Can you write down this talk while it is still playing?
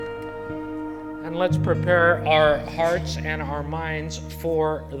And let's prepare our hearts and our minds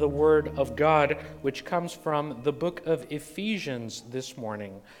for the Word of God, which comes from the book of Ephesians this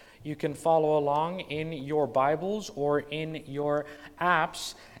morning. You can follow along in your Bibles or in your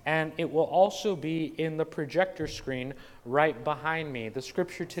apps, and it will also be in the projector screen right behind me. The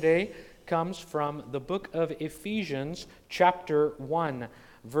scripture today comes from the book of Ephesians, chapter 1.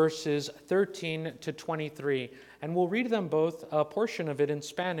 Verses 13 to 23. And we'll read them both, a portion of it in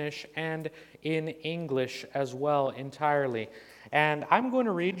Spanish and in English as well entirely. And I'm going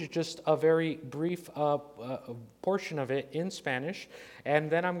to read just a very brief portion of it in Spanish, and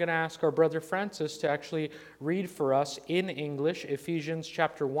then I'm going to ask our brother Francis to actually read for us in English, Ephesians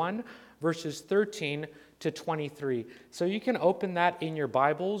chapter 1, verses 13 to 23. So you can open that in your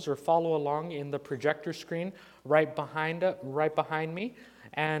Bibles or follow along in the projector screen right behind me.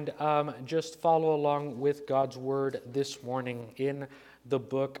 And just follow along with God's Word this morning in the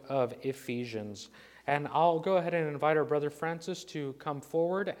book of Ephesians. And I'll go ahead and invite our brother Francis to come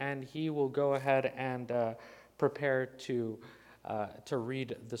forward, and he will go ahead and prepare to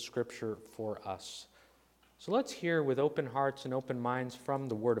read the scripture for us. So let's hear with open hearts and open minds from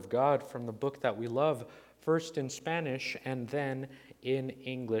the Word of God, from the book that we love, first in Spanish and then in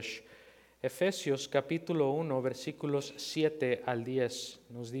English. Efesios capítulo 1, versículos 7 al 10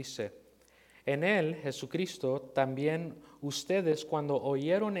 nos dice, En él, Jesucristo, también ustedes cuando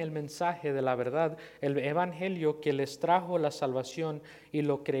oyeron el mensaje de la verdad, el evangelio que les trajo la salvación y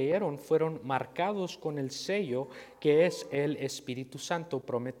lo creyeron, fueron marcados con el sello que es el Espíritu Santo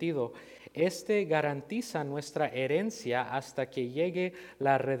prometido. Este garantiza nuestra herencia hasta que llegue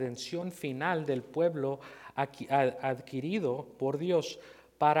la redención final del pueblo adquirido por Dios,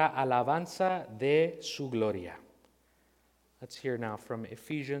 para alabanza de su gloria. Let's hear now from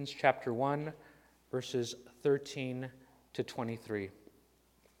Ephesians chapter 1, verses 13 to 23.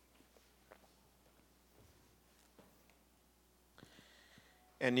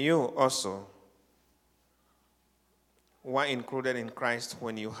 And you also were included in Christ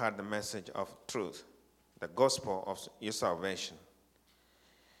when you heard the message of truth, the gospel of your salvation.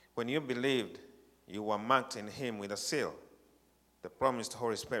 When you believed, you were marked in him with a seal, the promised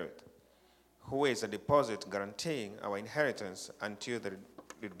Holy Spirit, who is a deposit guaranteeing our inheritance until the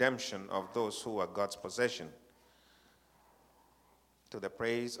redemption of those who are God's possession, to the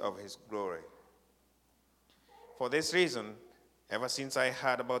praise of his glory. For this reason, ever since I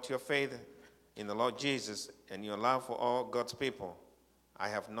heard about your faith in the Lord Jesus and your love for all God's people, I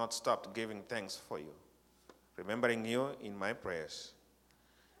have not stopped giving thanks for you, remembering you in my prayers.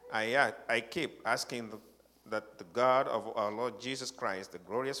 I keep asking that the God of our Lord Jesus Christ, the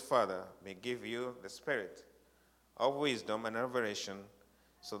glorious Father, may give you the spirit of wisdom and revelation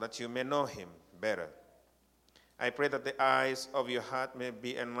so that you may know him better. I pray that the eyes of your heart may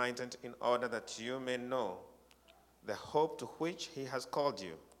be enlightened in order that you may know the hope to which he has called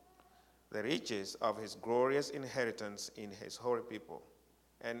you, the riches of his glorious inheritance in his holy people,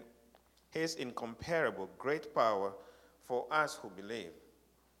 and his incomparable great power for us who believe.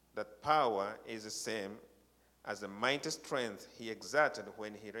 That power is the same as the mighty strength he exerted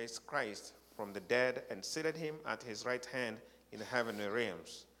when he raised Christ from the dead and seated him at his right hand in the heavenly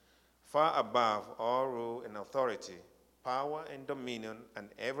realms, far above all rule and authority, power and dominion, and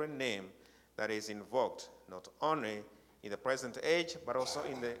every name that is invoked, not only in the present age, but also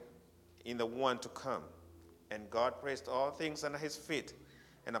in the one to come. And God placed all things under his feet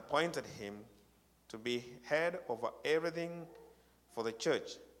and appointed him to be head over everything for the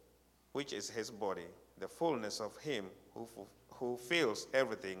church, which is his body, the fullness of him who fills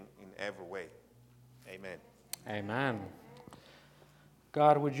everything in every way. Amen. Amen.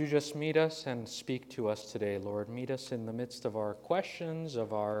 God, would you just meet us and speak to us today, Lord? Meet us in the midst of our questions,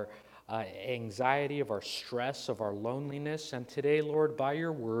 of our anxiety, of our stress, of our loneliness. And today, Lord, by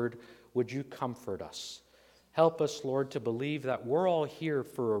your word, would you comfort us? Help us, Lord, to believe that we're all here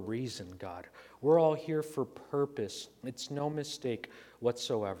for a reason, God. We're all here for purpose. It's no mistake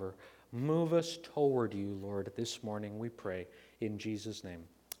whatsoever. Move us toward you, Lord, this morning, we pray. In Jesus' name,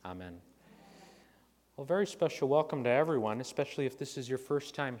 amen. Well, very special welcome to everyone, especially if this is your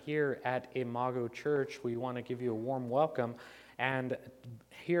first time here at Imago Church. We want to give you a warm welcome and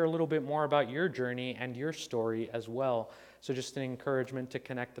hear a little bit more about your journey and your story as well. So just an encouragement to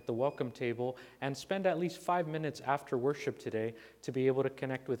connect at the welcome table and spend at least 5 minutes after worship today to be able to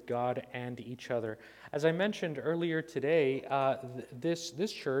connect with God and each other. As I mentioned earlier today,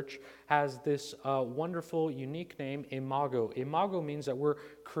 this church has this wonderful, unique name, Imago. Imago means that we're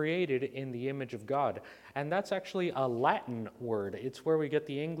created in the image of God. And that's actually a Latin word. It's where we get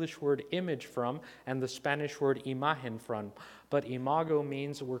the English word image from and the Spanish word imagen from. But imago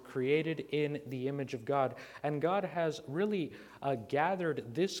means we're created in the image of God. And God has really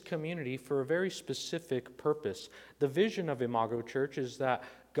gathered this community for a very specific purpose. The vision of Imago Church is that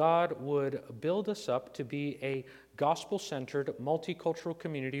God would build us up to be a gospel-centered, multicultural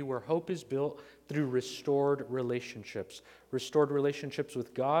community where hope is built through restored relationships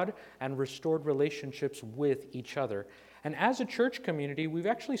with God and restored relationships with each other. And as a church community, we've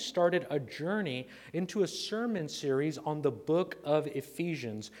actually started a journey into a sermon series on the book of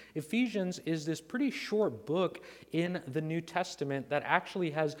Ephesians. Ephesians is this pretty short book in the New Testament that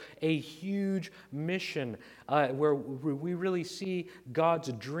actually has a huge mission where we really see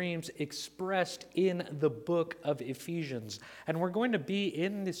God's dreams expressed in the book of Ephesians. And we're going to be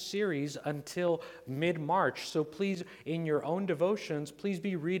in this series until mid-March. So please, in your own devotions, please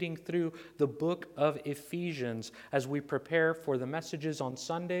be reading through the book of Ephesians as we prepare for the messages on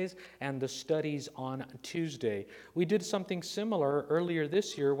Sundays and the studies on Tuesday. We did something similar earlier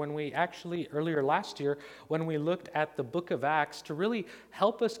last year when we looked at the book of Acts to really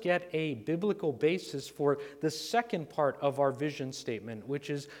help us get a biblical basis for the second part of our vision statement, which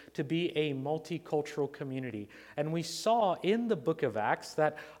is to be a multicultural community. And we saw in the book of Acts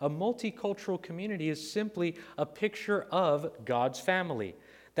that a multicultural community is simply a picture of God's family.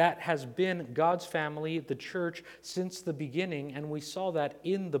 That has been God's family, the church, since the beginning, and we saw that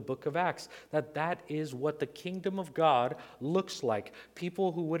in the book of Acts, that is what the kingdom of God looks like.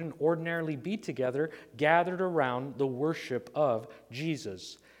 People who wouldn't ordinarily be together gathered around the worship of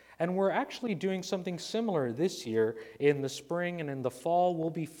Jesus. And we're actually doing something similar this year. In the spring and in the fall, we'll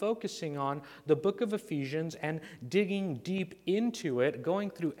be focusing on the book of Ephesians and digging deep into it,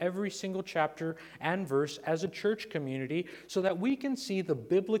 going through every single chapter and verse as a church community so that we can see the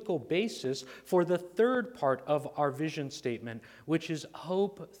biblical basis for the third part of our vision statement, which is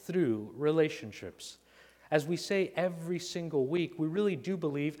hope through relationships. As we say every single week, we really do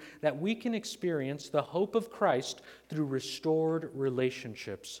believe that we can experience the hope of Christ through restored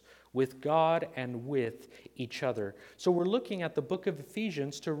relationships with God and with each other. So we're looking at the book of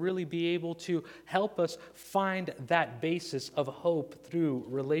Ephesians to really be able to help us find that basis of hope through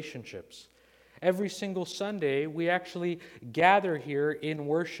relationships. Every single Sunday, we actually gather here in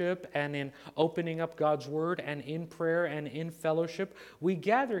worship and in opening up God's Word and in prayer and in fellowship. We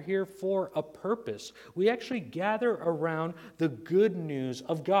gather here for a purpose. We actually gather around the good news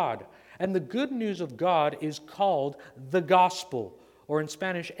of God. And the good news of God is called the gospel. Or in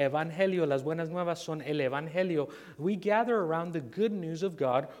Spanish, Evangelio. Las buenas nuevas son el Evangelio. We gather around the good news of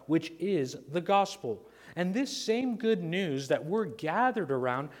God, which is the gospel. And this same good news that we're gathered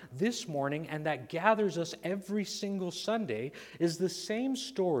around this morning and that gathers us every single Sunday is the same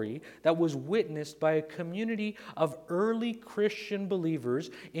story that was witnessed by a community of early Christian believers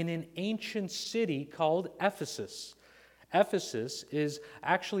in an ancient city called Ephesus. Ephesus is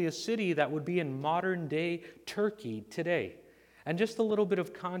actually a city that would be in modern-day Turkey today. And just a little bit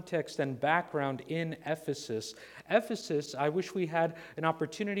of context and background in Ephesus. Ephesus, I wish we had an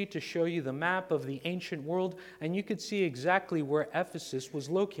opportunity to show you the map of the ancient world, and you could see exactly where Ephesus was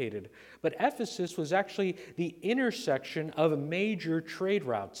located. But Ephesus was actually the intersection of major trade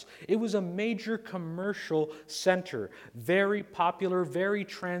routes. It was a major commercial center, very popular, very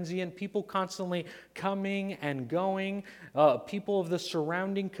transient, people constantly coming and going. People of the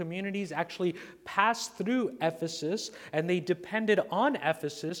surrounding communities actually passed through Ephesus, and they depended on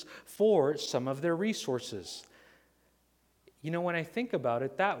Ephesus for some of their resources. You know, when I think about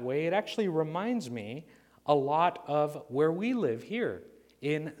it that way, it actually reminds me a lot of where we live here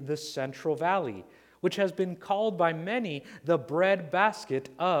in the Central Valley, which has been called by many the breadbasket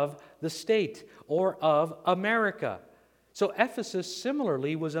of the state or of America. So Ephesus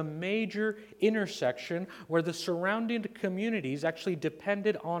similarly was a major intersection where the surrounding communities actually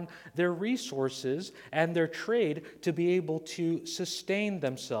depended on their resources and their trade to be able to sustain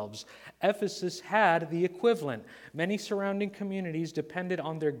themselves. Ephesus had the equivalent. Many surrounding communities depended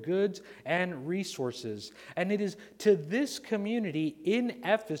on their goods and resources. And it is to this community in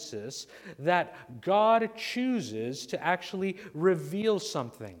Ephesus that God chooses to actually reveal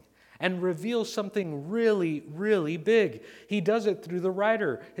something. And reveal something really, really big. He does it through the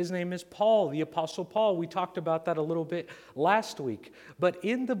writer. His name is Paul, the Apostle Paul. We talked about that a little bit last week. But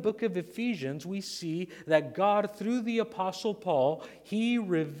in the book of Ephesians, we see that God, through the Apostle Paul, he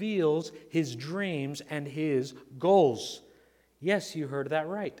reveals his dreams and his goals. Yes, you heard that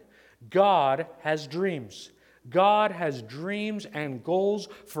right. God has dreams. God has dreams and goals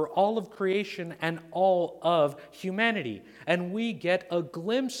for all of creation and all of humanity. And we get a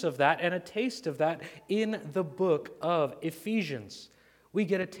glimpse of that and a taste of that in the book of Ephesians. We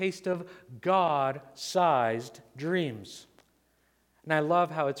get a taste of God-sized dreams. And I love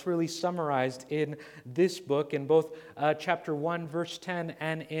how it's really summarized in this book, in both chapter 1, verse 10,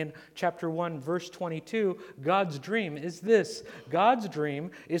 and in chapter 1, verse 22. God's dream is this. God's dream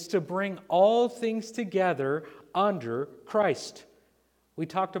is to bring all things together under Christ. We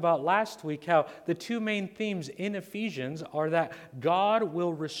talked about last week how the two main themes in Ephesians are that God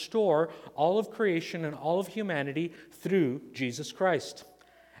will restore all of creation and all of humanity through Jesus Christ.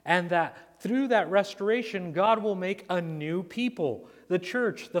 And that through that restoration, God will make a new people, the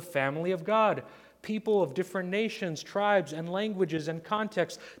church, the family of God, people of different nations, tribes, and languages and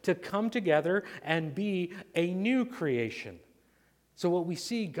contexts to come together and be a new creation. So what we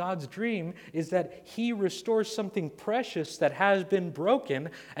see, God's dream, is that He restores something precious that has been broken,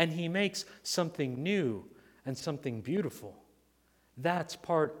 and He makes something new and something beautiful. That's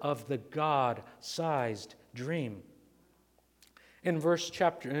part of the God-sized dream. In verse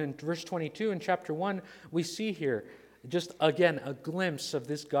 22 in chapter 1, we see here just again a glimpse of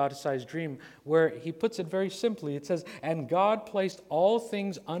this God-sized dream where he puts it very simply. It says, "And God placed all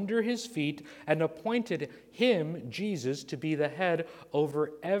things under His feet and appointed Him, Jesus, to be the head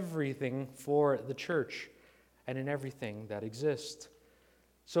over everything for the church and in everything that exists."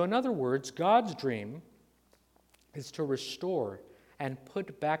 So in other words, God's dream is to restore and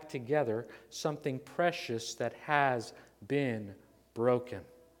put back together something precious that has been broken.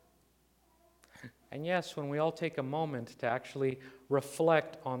 And yes, when we all take a moment to actually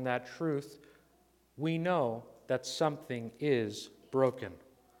reflect on that truth, we know that something is broken.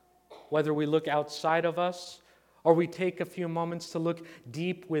 Whether we look outside of us or we take a few moments to look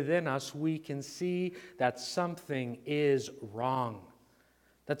deep within us, we can see that something is wrong,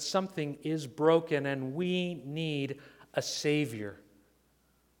 that something is broken, and we need a Savior.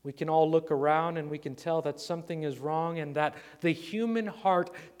 We can all look around and we can tell that something is wrong and that the human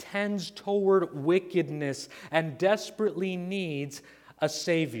heart tends toward wickedness and desperately needs a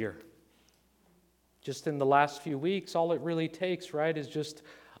Savior. Just in the last few weeks, all it really takes, right, is just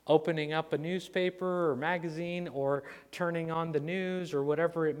opening up a newspaper or magazine or turning on the news or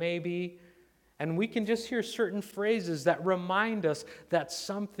whatever it may be. And we can just hear certain phrases that remind us that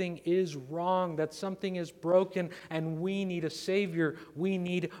something is wrong, that something is broken, and we need a Savior. We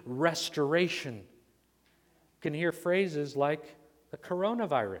need restoration. You can hear phrases like the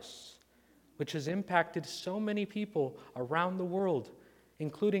coronavirus, which has impacted so many people around the world,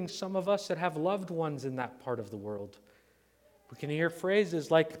 including some of us that have loved ones in that part of the world. We can hear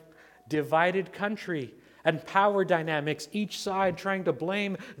phrases like divided country and power dynamics, each side trying to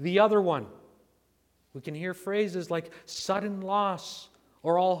blame the other one. We can hear phrases like sudden loss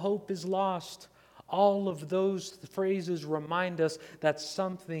or all hope is lost. All of those phrases remind us that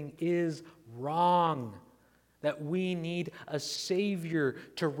something is wrong, that we need a Savior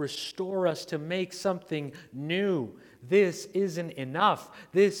to restore us, to make something new. This isn't enough.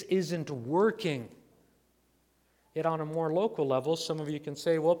 This isn't working. Yet on a more local level, some of you can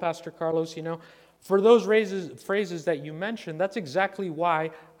say, well, Pastor Carlos, for those phrases that you mentioned, that's exactly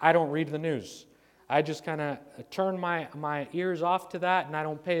why I don't read the news. I just kind of turn my ears off to that and I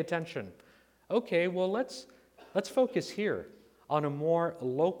don't pay attention. Okay, well, let's focus here on a more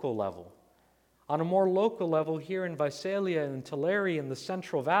local level. On a more local level here in Visalia and Tulare in the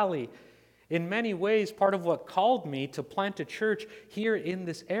Central Valley, in many ways, part of what called me to plant a church here in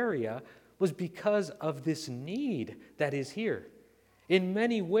this area was because of this need that is here. In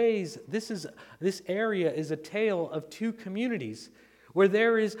many ways, this area is a tale of two communities where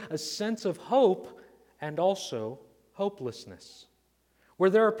there is a sense of hope and also hopelessness. Where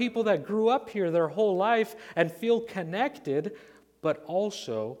there are people that grew up here their whole life and feel connected, but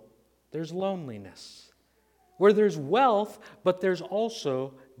also there's loneliness. Where there's wealth, but there's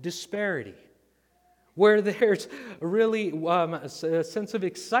also disparity. Where there's really a sense of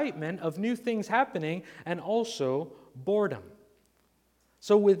excitement of new things happening and also boredom.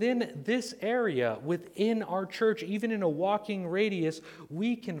 So within this area, within our church, even in a walking radius,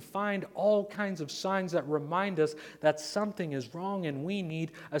 we can find all kinds of signs that remind us that something is wrong and we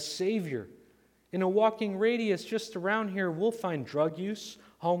need a Savior. In a walking radius just around here, we'll find drug use,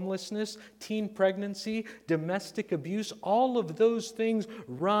 homelessness, teen pregnancy, domestic abuse. All of those things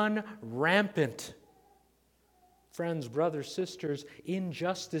run rampant. Friends, brothers, sisters,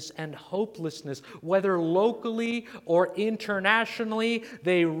 injustice and hopelessness, whether locally or internationally,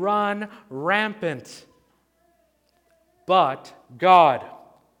 they run rampant. But God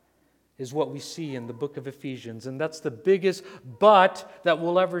is what we see in the book of Ephesians. And that's the biggest but that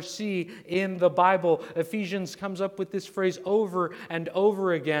we'll ever see in the Bible. Ephesians comes up with this phrase over and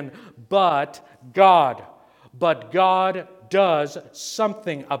over again, but God. But God does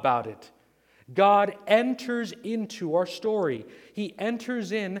something about it. God enters into our story. He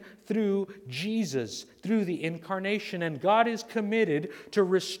enters in through Jesus, through the incarnation, and God is committed to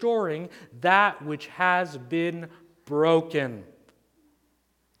restoring that which has been broken.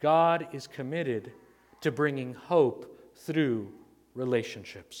 God is committed to bringing hope through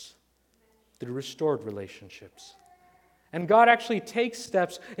relationships, through restored relationships. And God actually takes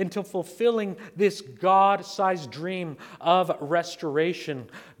steps into fulfilling this God-sized dream of restoration.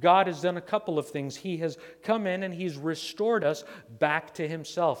 God has done a couple of things. He has come in and He's restored us back to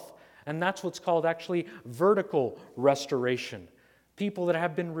Himself. And that's what's called actually vertical restoration. People that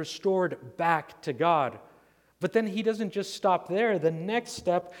have been restored back to God. But then He doesn't just stop there. The next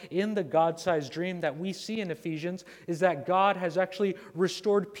step in the God-sized dream that we see in Ephesians is that God has actually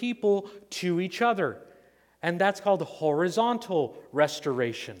restored people to each other. And that's called horizontal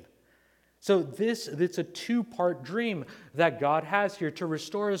restoration. So it's a two-part dream that God has here to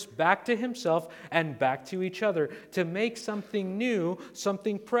restore us back to Himself and back to each other, to make something new,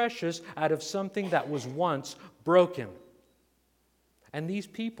 something precious out of something that was once broken. And these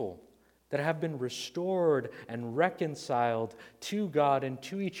people that have been restored and reconciled to God and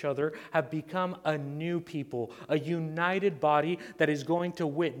to each other have become a new people, a united body that is going to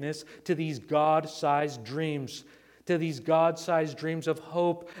witness to these God-sized dreams, to these God-sized dreams of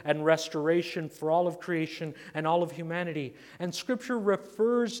hope and restoration for all of creation and all of humanity. And Scripture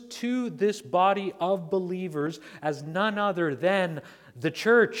refers to this body of believers as none other than the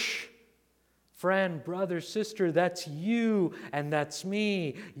church. Friend, brother, sister, that's you and that's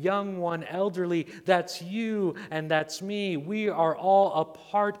me. Young one, elderly, that's you and that's me. We are all a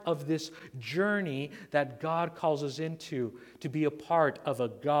part of this journey that God calls us into, to be a part of a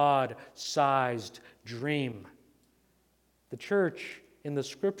God-sized dream. The church in the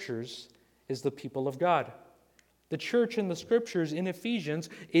Scriptures is the people of God. The church in the Scriptures in Ephesians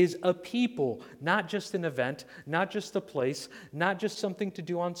is a people, not just an event, not just a place, not just something to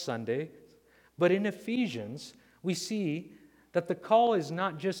do on Sunday. But in Ephesians, we see that the call is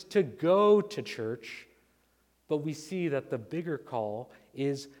not just to go to church, but we see that the bigger call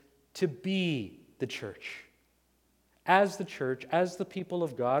is to be the church. As the church, as the people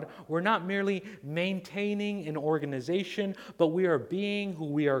of God, we're not merely maintaining an organization, but we are being who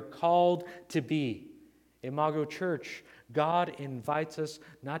we are called to be. Imago Church, God invites us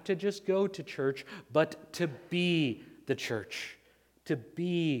not to just go to church, but to be the church, to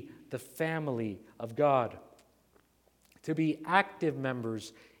be the family of God, to be active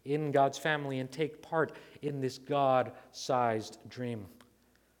members in God's family and take part in this God-sized dream.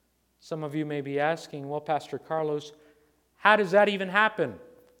 Some of you may be asking, well, Pastor Carlos, how does that even happen?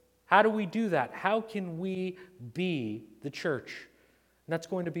 How do we do that? How can we be the church? And that's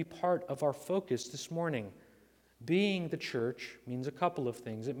going to be part of our focus this morning. Being the church means a couple of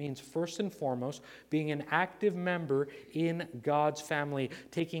things. It means, first and foremost, being an active member in God's family,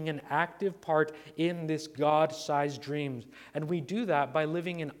 taking an active part in this God-sized dream. And we do that by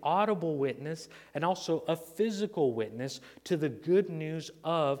living an audible witness and also a physical witness to the good news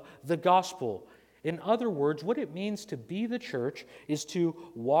of the gospel. In other words, what it means to be the church is to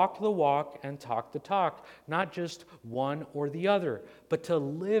walk the walk and talk the talk, not just one or the other, but to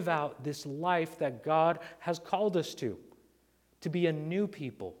live out this life that God has called us to be a new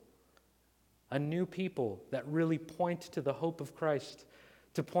people that really point to the hope of Christ,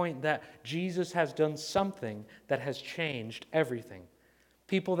 to point that Jesus has done something that has changed everything.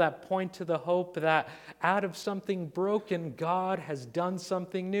 People that point to the hope that out of something broken, God has done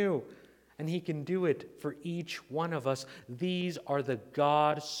something new. And He can do it for each one of us. These are the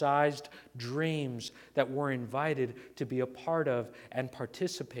God-sized dreams that we're invited to be a part of and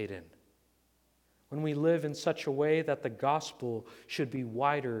participate in. When we live in such a way that the gospel should be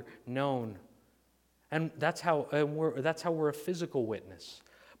wider known. And that's how we're a physical witness.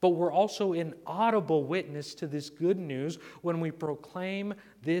 But we're also an audible witness to this good news when we proclaim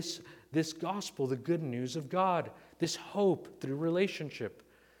this gospel, the good news of God, this hope through relationship.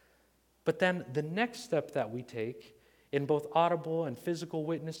 But then the next step that we take in both audible and physical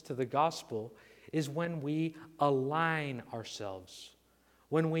witness to the gospel is when we align ourselves,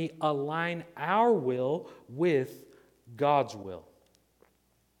 when we align our will with God's will.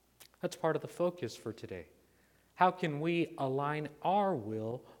 That's part of the focus for today. How can we align our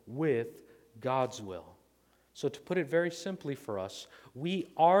will with God's will? So to put it very simply for us,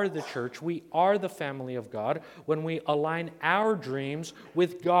 we are the church, we are the family of God when we align our dreams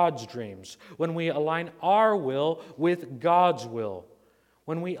with God's dreams, when we align our will with God's will.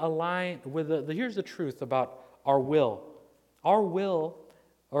 When we align with here's the truth about our will. Our will,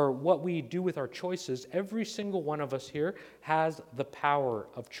 or what we do with our choices, every single one of us here has the power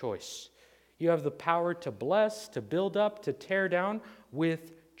of choice. You have the power to bless, to build up, to tear down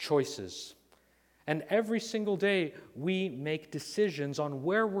with choices. And every single day, we make decisions on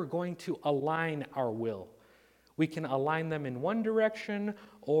where we're going to align our will. We can align them in one direction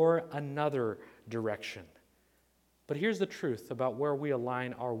or another direction. But here's the truth about where we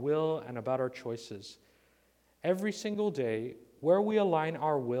align our will and about our choices. Every single day, where we align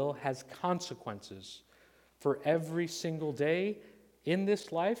our will has consequences for every single day in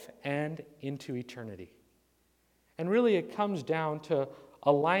this life and into eternity. And really, it comes down to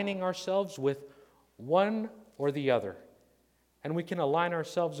aligning ourselves with one or the other. And we can align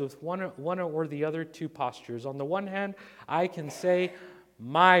ourselves with one or the other two postures. On the one hand, I can say,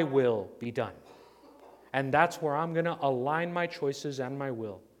 my will be done. And that's where I'm going to align my choices and my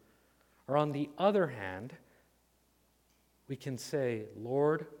will. Or on the other hand, we can say,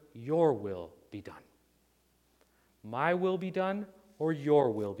 Lord, your will be done. My will be done, or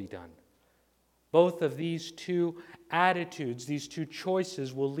your will be done. Both of these two attitudes, these two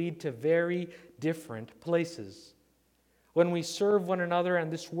choices, will lead to very different places. When we serve one another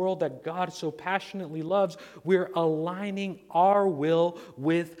and this world that God so passionately loves, we're aligning our will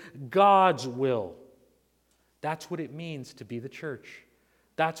with God's will. That's what it means to be the church.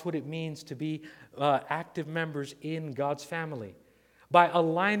 That's what it means to be active members in God's family. By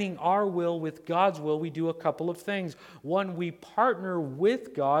aligning our will with God's will, we do a couple of things. One, we partner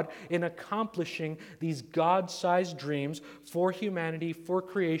with God in accomplishing these God-sized dreams for humanity, for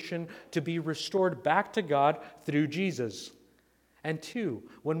creation, to be restored back to God through Jesus. And two,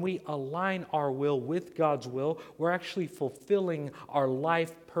 when we align our will with God's will, we're actually fulfilling our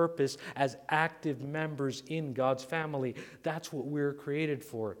life purpose as active members in God's family. That's what we're created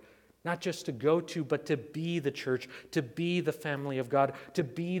for. Not just to go to, but to be the church, to be the family of God, to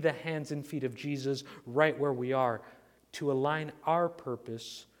be the hands and feet of Jesus right where we are, to align our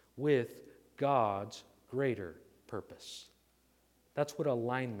purpose with God's greater purpose. That's what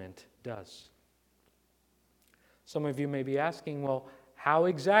alignment does. Some of you may be asking, well, how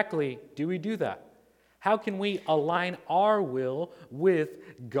exactly do we do that? How can we align our will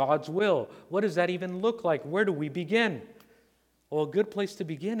with God's will? What does that even look like? Where do we begin? Well, a good place to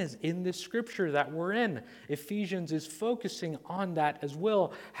begin is in this scripture that we're in. Ephesians is focusing on that as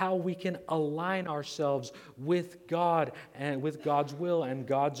well, how we can align ourselves with God and with God's will and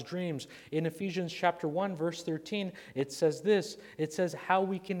God's dreams. In Ephesians chapter 1, verse 13, it says this. It says how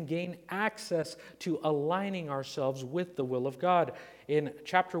we can gain access to aligning ourselves with the will of God. In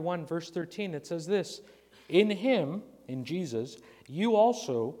chapter 1, verse 13, it says this. In Him, in Jesus, you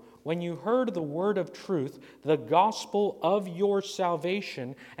also, when you heard the word of truth, the gospel of your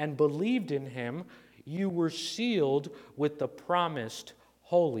salvation, and believed in Him, you were sealed with the promised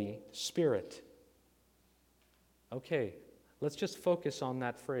Holy Spirit. Okay, let's just focus on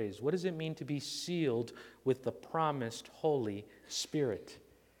that phrase. What does it mean to be sealed with the promised Holy Spirit?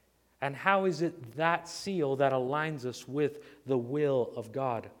 And how is it that seal that aligns us with the will of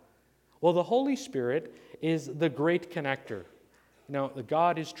God? Well, the Holy Spirit is the great connector. Now,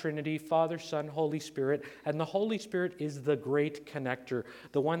 God is Trinity, Father, Son, Holy Spirit, and the Holy Spirit is the great connector,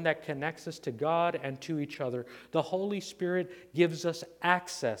 the one that connects us to God and to each other. The Holy Spirit gives us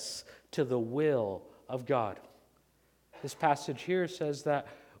access to the will of God. This passage here says that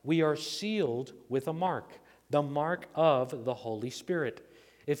we are sealed with a mark, the mark of the Holy Spirit.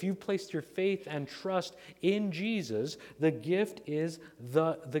 If you've placed your faith and trust in Jesus, the gift is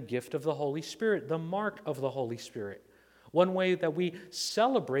the gift of the Holy Spirit, the mark of the Holy Spirit. One way that we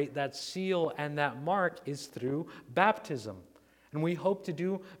celebrate that seal and that mark is through baptism. And we hope to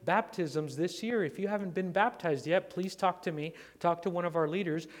do baptisms this year. If you haven't been baptized yet, please talk to me, talk to one of our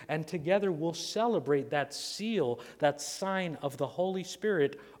leaders, and together we'll celebrate that seal, that sign of the Holy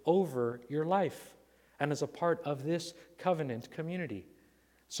Spirit over your life and as a part of this covenant community.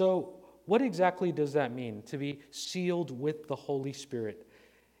 So, what exactly does that mean, to be sealed with the Holy Spirit?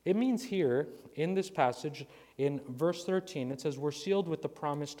 It means here, in this passage, in verse 13, it says, we're sealed with the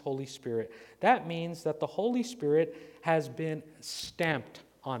promised Holy Spirit. That means that the Holy Spirit has been stamped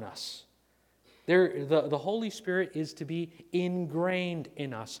on us. The Holy Spirit is to be ingrained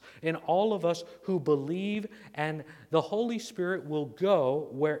in us, in all of us who believe, and the Holy Spirit will go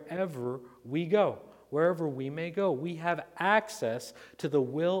wherever we go, wherever we may go. We have access to the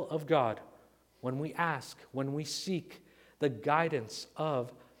will of God. when we ask, when we seek the guidance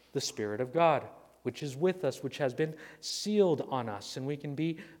of the Spirit of God, which is with us, which has been sealed on us, and we can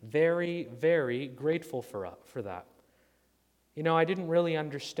be very, very grateful for that. You know, I didn't really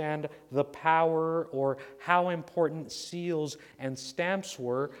understand the power or how important seals and stamps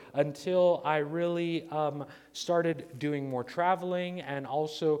were until I really started doing more traveling and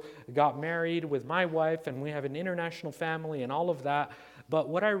also got married with my wife, and we have an international family and all of that. But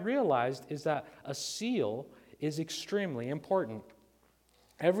what I realized is that a seal is extremely important.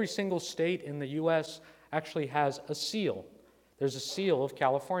 Every single state in the U.S. actually has a seal. There's a seal of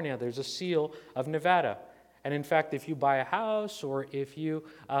California. There's a seal of Nevada. And in fact, if you buy a house or if you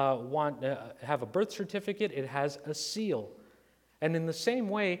want to have a birth certificate, it has a seal. And in the same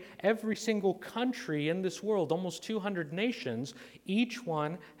way, every single country in this world, almost 200 nations, each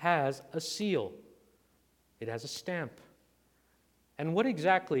one has a seal. It has a stamp. And what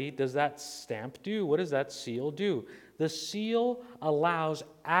exactly does that stamp do? What does that seal do? The seal allows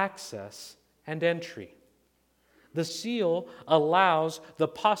access and entry. The seal allows the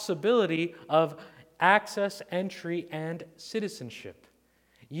possibility of access, entry, and citizenship.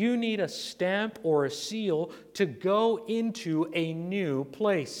 You need a stamp or a seal to go into a new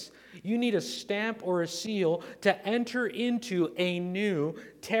place. You need a stamp or a seal to enter into a new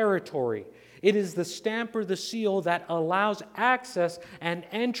territory. It is the stamp or the seal that allows access and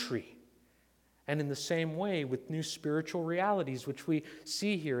entry. And in the same way, with new spiritual realities, which we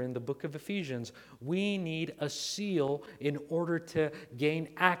see here in the book of Ephesians, we need a seal in order to gain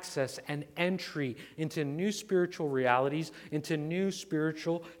access and entry into new spiritual realities, into new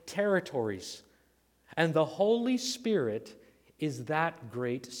spiritual territories. And the Holy Spirit is that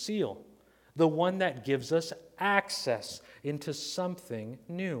great seal, the one that gives us access into something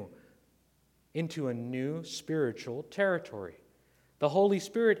new, into a new spiritual territory. The Holy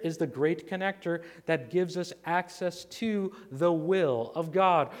Spirit is the great connector that gives us access to the will of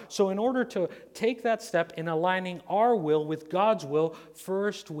God. So in order to take that step in aligning our will with God's will,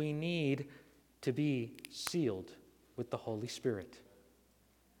 first we need to be sealed with the Holy Spirit.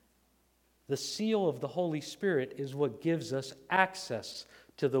 The seal of the Holy Spirit is what gives us access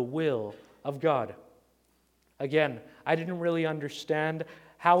to the will of God. Again, I didn't really understand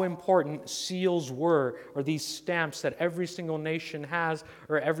how important seals were, or these stamps that every single nation has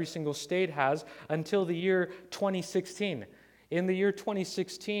or every single state has, until the year 2016. In the year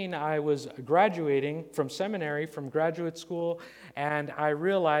 2016, I was graduating from seminary, from graduate school, and I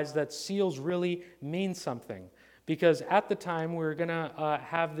realized that seals really mean something. Because at the time, we were going to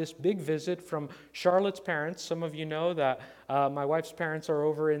have this big visit from Charlotte's parents. Some of you know that my wife's parents are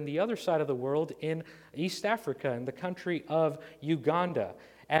over in the other side of the world in East Africa, in the country of Uganda.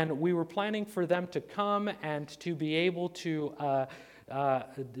 And we were planning for them to come and to be able to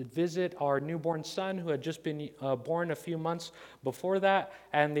visit our newborn son who had just been born a few months before that,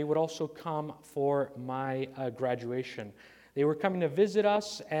 and they would also come for my graduation. They were coming to visit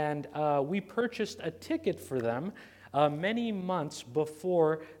us, and we purchased a ticket for them many months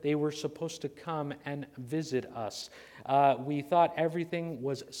before they were supposed to come and visit us. We thought everything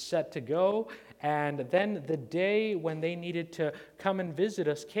was set to go, and then the day when they needed to come and visit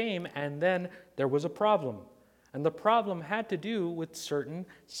us came, and then there was a problem. And the problem had to do with certain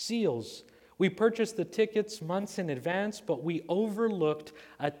seals. We purchased the tickets months in advance, but we overlooked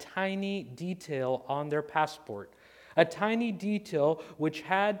a tiny detail on their passport. A tiny detail which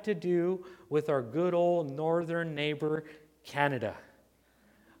had to do with our good old northern neighbor, Canada.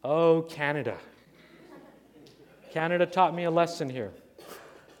 Oh, Canada. Canada taught me a lesson here.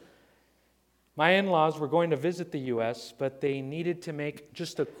 My in-laws were going to visit the U.S., but they needed to make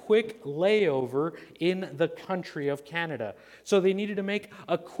just a quick layover in the country of Canada. So they needed to make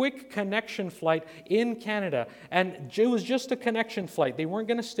a quick connection flight in Canada. And it was just a connection flight. They weren't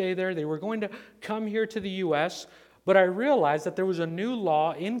going to stay there. They were going to come here to the U.S., but I realized that there was a new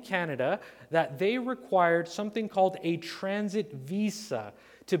law in Canada that they required something called a transit visa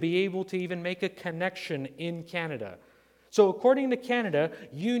to be able to even make a connection in Canada. So according to Canada,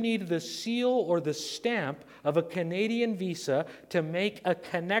 you need the seal or the stamp of a Canadian visa to make a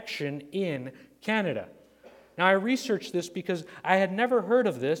connection in Canada. Now, I researched this because I had never heard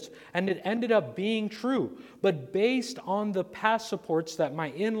of this, and it ended up being true. But based on the passports that my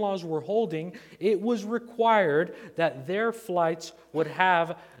in-laws were holding, it was required that their flights would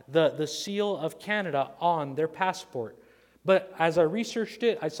have the seal of Canada on their passport. But as I researched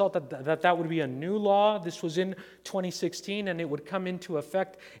it, I saw that would be a new law. This was in 2016, and it would come into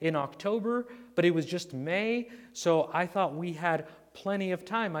effect in October, but it was just May, so I thought we had plenty of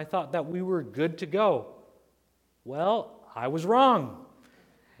time. I thought that we were good to go. Well, I was wrong.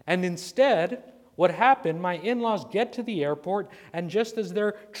 And instead, What happened, my in-laws get to the airport, and just as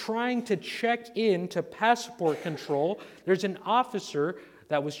they're trying to check in to passport control, there's an officer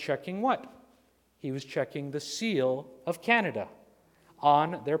that was checking what? He was checking the seal of Canada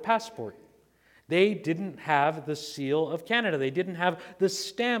on their passport. They didn't have the seal of Canada. They didn't have the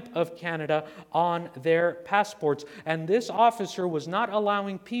stamp of Canada on their passports. And this officer was not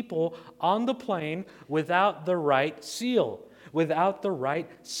allowing people on the plane without the right seal, without the right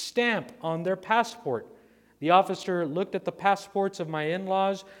stamp on their passport. The officer looked at the passports of my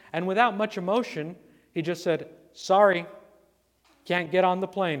in-laws, and without much emotion, he just said, "Sorry, can't get on the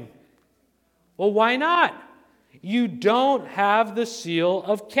plane." Well, why not? You don't have the seal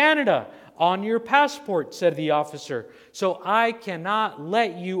of Canada on your passport, said the officer. So I cannot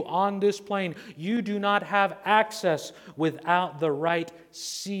let you on this plane. You do not have access without the right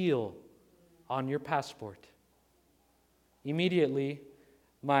seal on your passport. Immediately,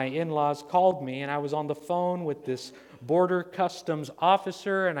 my in-laws called me, and I was on the phone with this border customs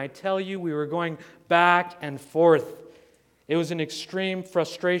officer, and I tell you, we were going back and forth. It was an extreme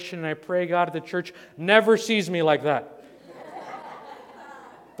frustration, and I pray God the church never sees me like that.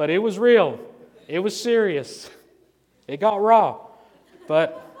 But it was real. It was serious. It got raw.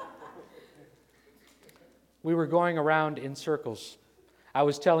 But we were going around in circles. I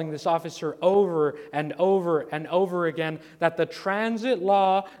was telling this officer over and over and over again that the transit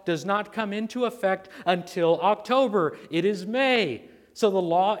law does not come into effect until October. It is May, so the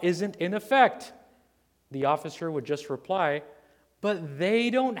law isn't in effect. The officer would just reply, "But they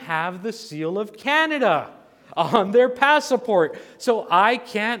don't have the seal of Canada on their passport, so I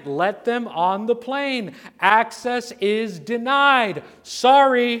can't let them on the plane. Access is denied.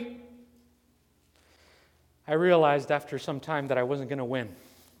 Sorry." I realized after some time that I wasn't going to win.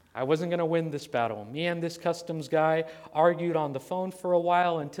 I wasn't going to win this battle. Me and this customs guy argued on the phone for a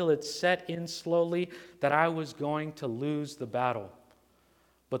while until it set in slowly that I was going to lose the battle.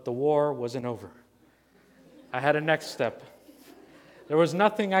 But the war wasn't over. I had a next step. There was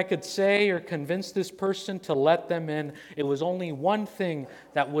nothing I could say or convince this person to let them in. It was only one thing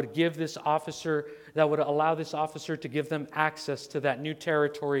that would give this officer, that would allow this officer to give them access to that new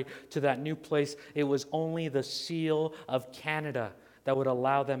territory, to that new place. It was only the seal of Canada that would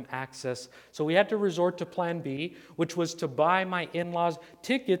allow them access. So we had to resort to plan B, which was to buy my in-laws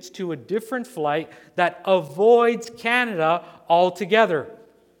tickets to a different flight that avoids Canada altogether.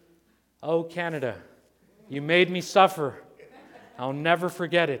 Oh, Canada, you made me suffer. I'll never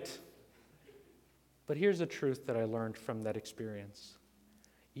forget it. But here's the truth that I learned from that experience.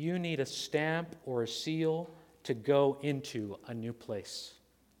 You need a stamp or a seal to go into a new place.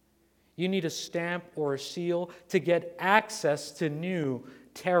 You need a stamp or a seal to get access to new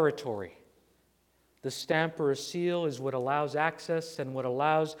territory. The stamp or a seal is what allows access and what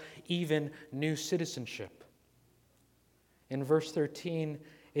allows even new citizenship. In verse 13,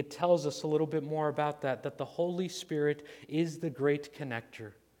 it tells us a little bit more about that the Holy Spirit is the great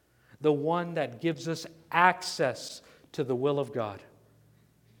connector, the one that gives us access to the will of God.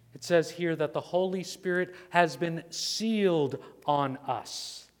 It says here that the Holy Spirit has been sealed on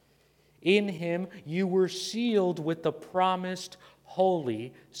us. In Him, you were sealed with the promised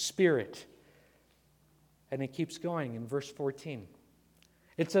Holy Spirit. And it keeps going in verse 14.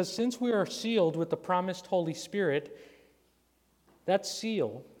 It says, since we are sealed with the promised Holy Spirit, that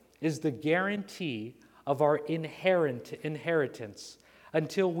seal is the guarantee of our inheritance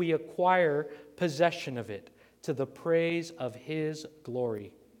until we acquire possession of it to the praise of His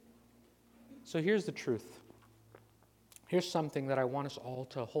glory. So here's the truth. Here's something that I want us all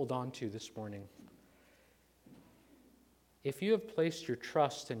to hold on to this morning. If you have placed your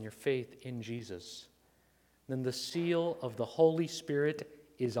trust and your faith in Jesus, then the seal of the Holy Spirit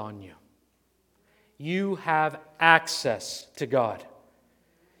is on you. You have access to God.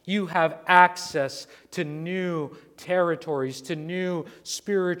 You have access to new territories, to new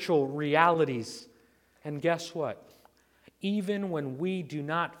spiritual realities. And guess what? Even when we do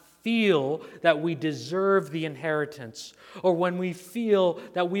not feel that we deserve the inheritance, or when we feel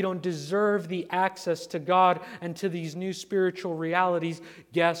that we don't deserve the access to God and to these new spiritual realities,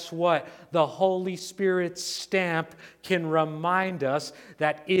 guess what? The Holy Spirit's stamp can remind us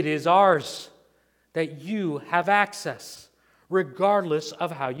that it is ours, that you have access, regardless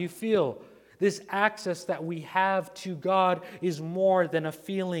of how you feel. This access that we have to God is more than a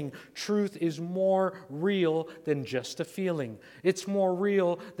feeling. Truth is more real than just a feeling. It's more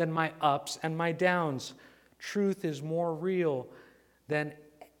real than my ups and my downs. Truth is more real than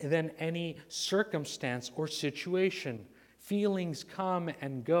any circumstance or situation. Feelings come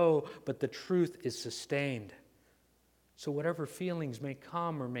and go, but the truth is sustained. So whatever feelings may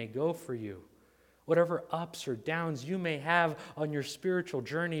come or may go for you, whatever ups or downs you may have on your spiritual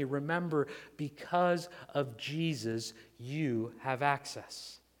journey, remember, because of Jesus, you have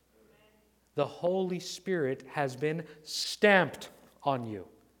access. The Holy Spirit has been stamped on you,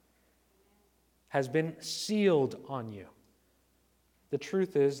 has been sealed on you. The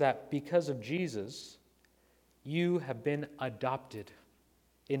truth is that because of Jesus, you have been adopted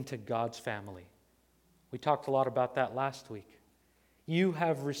into God's family. We talked a lot about that last week. You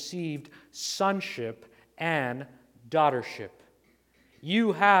have received sonship and daughtership.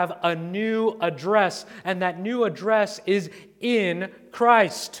 You have a new address, and that new address is in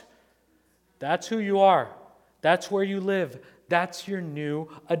Christ. That's who you are. That's where you live. That's your new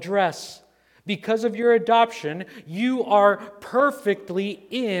address. Because of your adoption, you are perfectly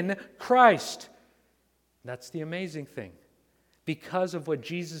in Christ. That's the amazing thing. Because of what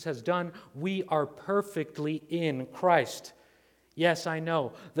Jesus has done, we are perfectly in Christ. Yes, I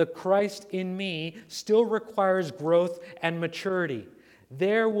know, the Christ in me still requires growth and maturity.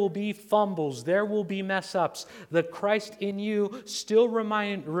 There will be fumbles, there will be mess-ups. The Christ in you still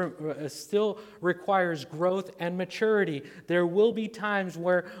requires growth and maturity. There will be times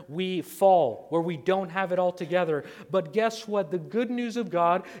where we fall, where we don't have it all together. But guess what? The good news of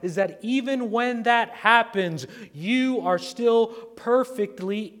God is that even when that happens, you are still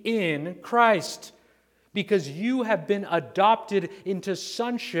perfectly in Christ, because you have been adopted into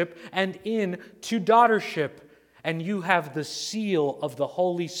sonship and into daughtership. And you have the seal of the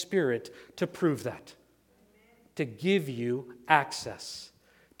Holy Spirit to prove that, to give you access,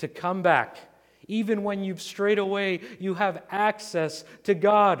 to come back. Even when you've strayed away, you have access to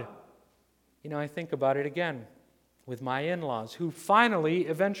God. You know, I think about it again with my in-laws, who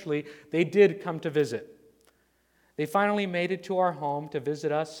eventually, they did come to visit. They finally made it to our home to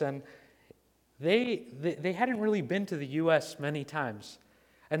visit us, and they hadn't really been to the U.S. many times.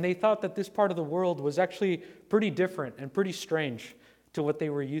 And they thought that this part of the world was actually pretty different and pretty strange to what they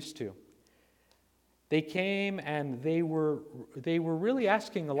were used to. They came and they were really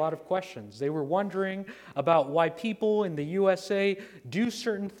asking a lot of questions. They were wondering about why people in the USA do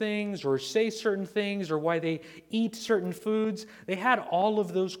certain things or say certain things or why they eat certain foods. They had all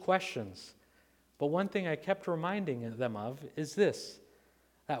of those questions. But one thing I kept reminding them of is this,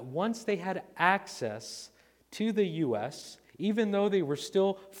 that once they had access to the U.S., even though they were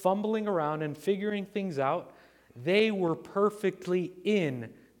still fumbling around and figuring things out, they were perfectly in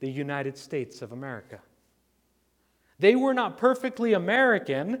the United States of America. They were not perfectly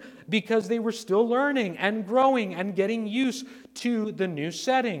American because they were still learning and growing and getting used to the new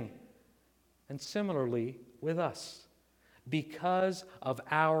setting. And similarly with us, because of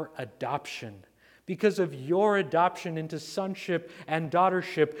our adoption, because of your adoption into sonship and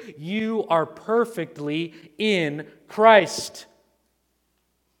daughtership, you are perfectly in Christ.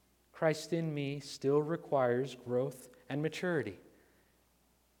 Christ in me still requires growth and maturity.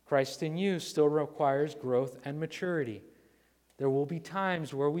 Christ in you still requires growth and maturity. There will be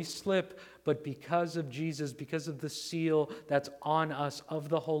times where we slip, but because of Jesus, because of the seal that's on us of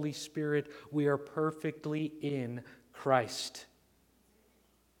the Holy Spirit, we are perfectly in Christ.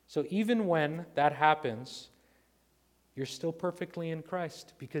 So even when that happens, you're still perfectly in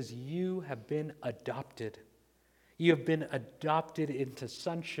Christ because you have been adopted. You have been adopted into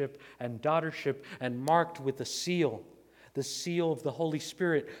sonship and daughtership and marked with the seal of the Holy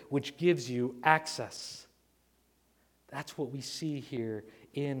Spirit, which gives you access. That's what we see here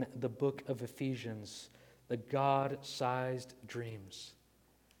in the book of Ephesians, the God-sized dreams.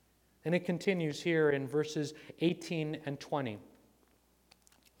 And it continues here in verses 18 and 20.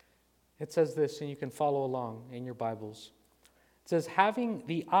 It says this, and you can follow along in your Bibles. It says, having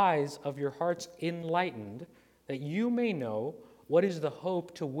the eyes of your hearts enlightened, that you may know what is the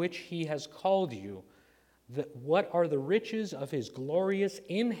hope to which he has called you, what are the riches of his glorious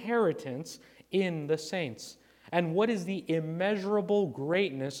inheritance in the saints, and what is the immeasurable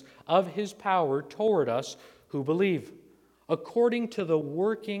greatness of his power toward us who believe, according to the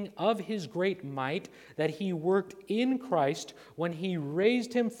working of his great might that he worked in Christ when he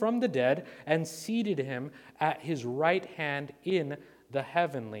raised him from the dead and seated him at his right hand in the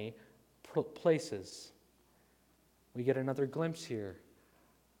heavenly places. We get another glimpse here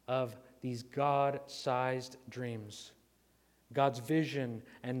of these God-sized dreams, God's vision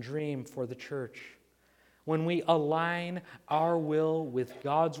and dream for the church. When we align our will with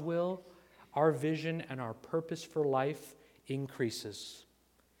God's will, our vision and our purpose for life increases.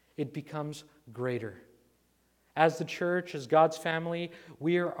 It becomes greater. As the church, as God's family,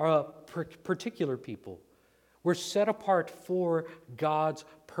 we are a particular people. We're set apart for God's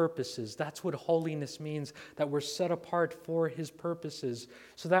purposes. That's what holiness means, that we're set apart for His purposes.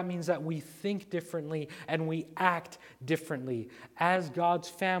 So that means that we think differently and we act differently. As God's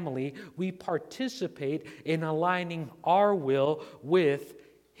family, we participate in aligning our will with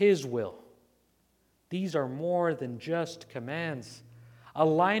His will. These are more than just commands.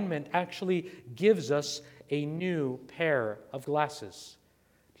 Alignment actually gives us a new pair of glasses,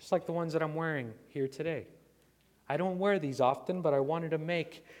 just like the ones that I'm wearing here today. I don't wear these often, but I wanted to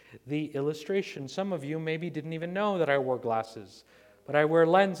make the illustration. Some of you maybe didn't even know that I wore glasses, but I wear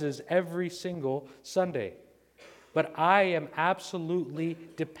lenses every single Sunday. But I am absolutely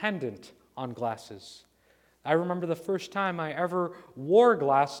dependent on glasses. I remember the first time I ever wore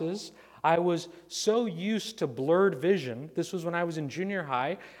glasses, I was so used to blurred vision. This was when I was in junior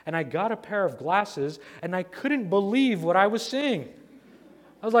high, and I got a pair of glasses, and I couldn't believe what I was seeing.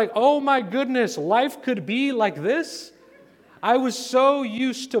 I was like, oh my goodness, life could be like this? I was so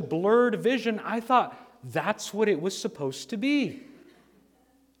used to blurred vision, I thought that's what it was supposed to be.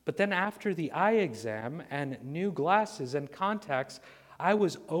 But then after the eye exam and new glasses and contacts, I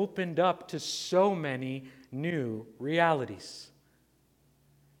was opened up to so many new realities.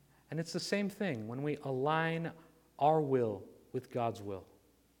 And it's the same thing when we align our will with God's will.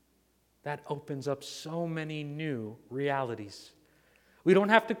 That opens up so many new realities. We don't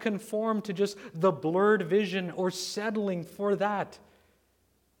have to conform to just the blurred vision or settling for that.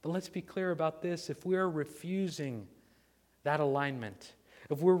 But let's be clear about this. If we are refusing that alignment,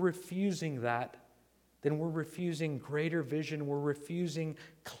 if we're refusing that, then we're refusing greater vision, we're refusing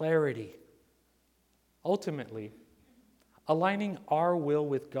clarity. Ultimately, aligning our will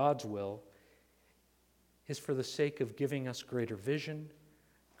with God's will is for the sake of giving us greater vision,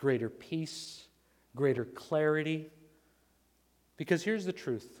 greater peace, greater clarity. Because here's the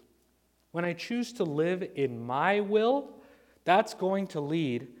truth. When I choose to live in my will, that's going to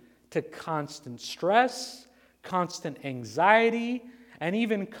lead to constant stress, constant anxiety, and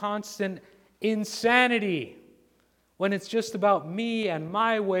even constant insanity. When it's just about me and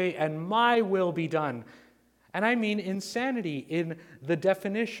my way and my will be done. And I mean insanity in the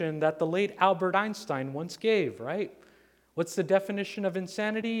definition that the late Albert Einstein once gave, right? What's the definition of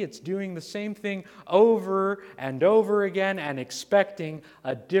insanity? It's doing the same thing over and over again and expecting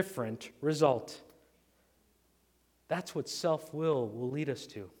a different result. That's what self-will will lead us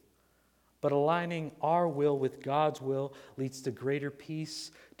to. But aligning our will with God's will leads to greater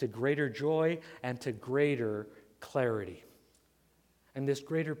peace, to greater joy, and to greater clarity. And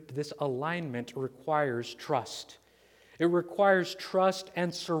this alignment requires trust. It requires trust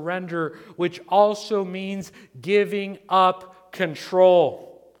and surrender, which also means giving up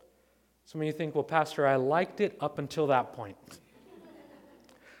control. Some of you think, well, Pastor, I liked it up until that point.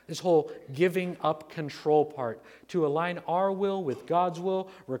 This whole giving up control part. To align our will with God's will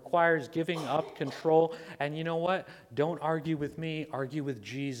requires giving up control. And you know what? Don't argue with me, argue with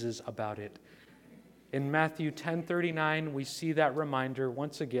Jesus about it. In Matthew 10:39, we see that reminder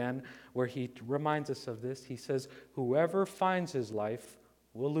once again where he reminds us of this. He says, whoever finds his life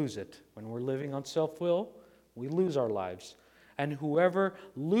will lose it. When we're living on self-will, we lose our lives. And whoever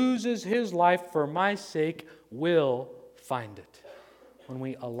loses his life for my sake will find it. When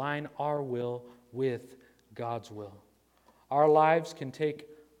we align our will with God's will. Our lives can take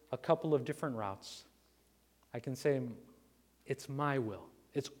a couple of different routes. I can say, it's my will.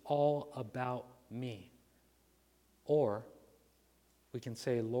 It's all about me. Or we can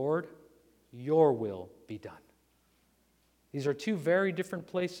say, Lord, your will be done. These are two very different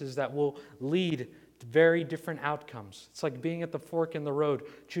places that will lead to very different outcomes. It's like being at the fork in the road.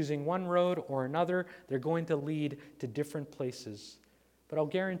 Choosing one road or another, they're going to lead to different places. But I'll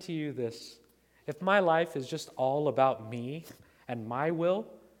guarantee you this. If my life is just all about me and my will,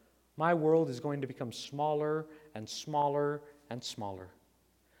 my world is going to become smaller and smaller and smaller.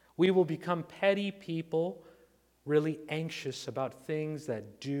 We will become petty people, really anxious about things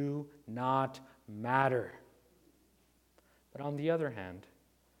that do not matter. But on the other hand,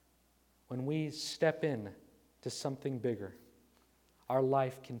 when we step in to something bigger, our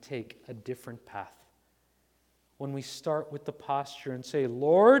life can take a different path. When we start with the posture and say,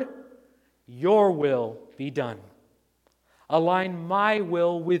 Lord, your will be done. Align my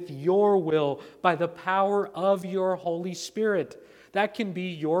will with your will by the power of your Holy Spirit. That can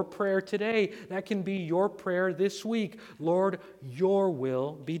be your prayer today. That can be your prayer this week. Lord, your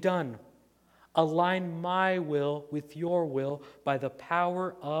will be done. Align my will with your will by the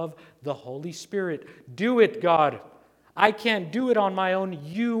power of the Holy Spirit. Do it, God. I can't do it on my own.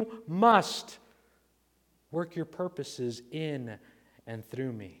 You must. Work your purposes in and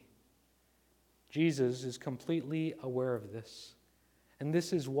through me. Jesus is completely aware of this. And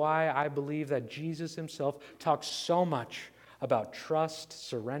this is why I believe that Jesus himself talks so much about trust,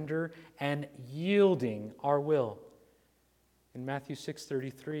 surrender, and yielding our will. In Matthew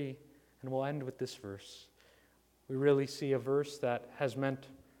 6:33, and we'll end with this verse, we really see a verse that has meant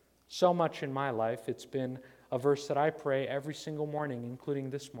so much in my life. It's been a verse that I pray every single morning, including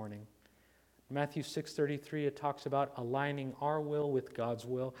this morning. Matthew 6:33, it talks about aligning our will with God's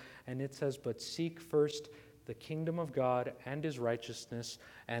will, and it says, "But seek first the kingdom of God and his righteousness,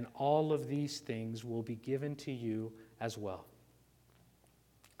 and all of these things will be given to you as well."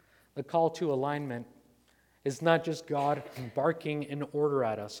 The call to alignment is not just God barking an order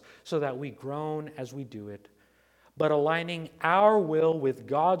at us so that we groan as we do it, but aligning our will with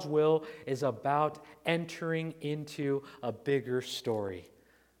God's will is about entering into a bigger story.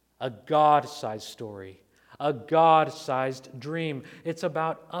 A God-sized story, a God-sized dream. It's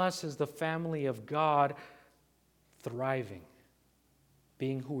about us as the family of God thriving,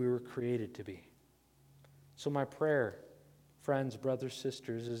 being who we were created to be. So my prayer, friends, brothers,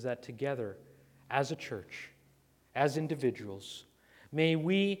 sisters, is that together, as a church, as individuals, may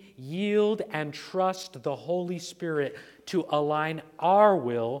we yield and trust the Holy Spirit to align our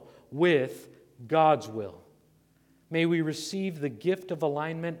will with God's will. May we receive the gift of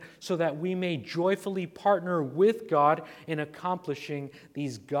alignment so that we may joyfully partner with God in accomplishing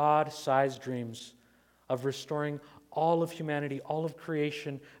these God-sized dreams of restoring all of humanity, all of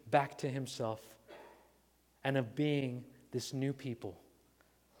creation back to himself, and of being this new people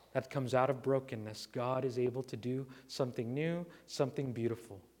that comes out of brokenness. God is able to do something new, something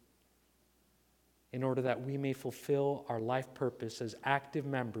beautiful, in order that we may fulfill our life purpose as active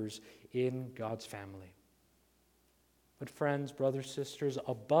members in God's family. But friends, brothers, sisters,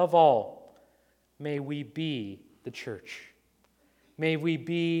 above all, may we be the church. May we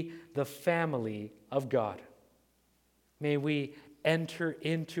be the family of God. May we enter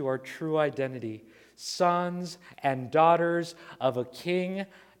into our true identity, sons and daughters of a King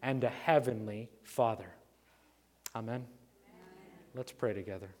and a heavenly Father. Amen. Let's pray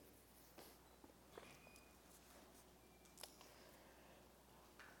together.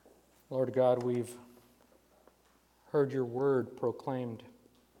 Lord God, we've heard your word proclaimed,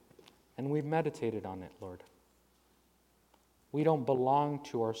 and we've meditated on it, Lord. We don't belong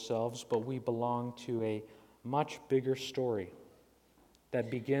to ourselves, but we belong to a much bigger story that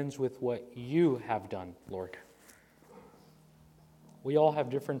begins with what you have done, Lord. We all have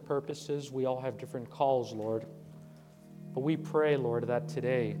different purposes. We all have different calls, Lord. But we pray, Lord, that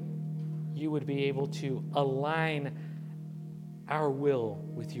today you would be able to align our will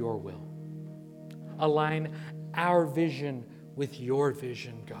with your will. Align our vision with your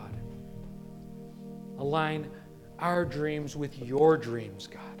vision, God. Align our dreams with your dreams,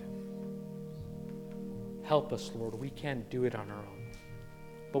 God. Help us, Lord. We can't do it on our own.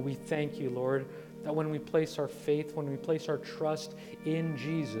 But we thank you, Lord, that when we place our faith, when we place our trust in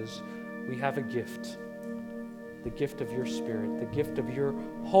Jesus, we have a gift. The gift of your Spirit, the gift of your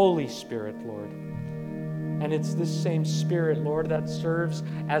Holy Spirit, Lord. And it's this same Spirit, Lord, that serves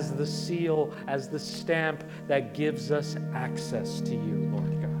as the seal, as the stamp that gives us access to you,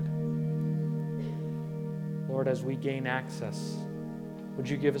 Lord God. Lord, as we gain access, would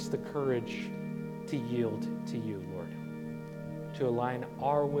you give us the courage to yield to you, Lord, to align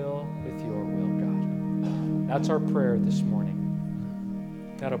our will with your will, God. That's our prayer this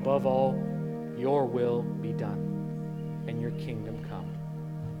morning, that above all, your will be done and your kingdom come,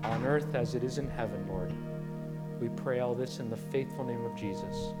 on earth as it is in heaven, Lord. We pray all this in the faithful name of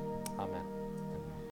Jesus. Amen.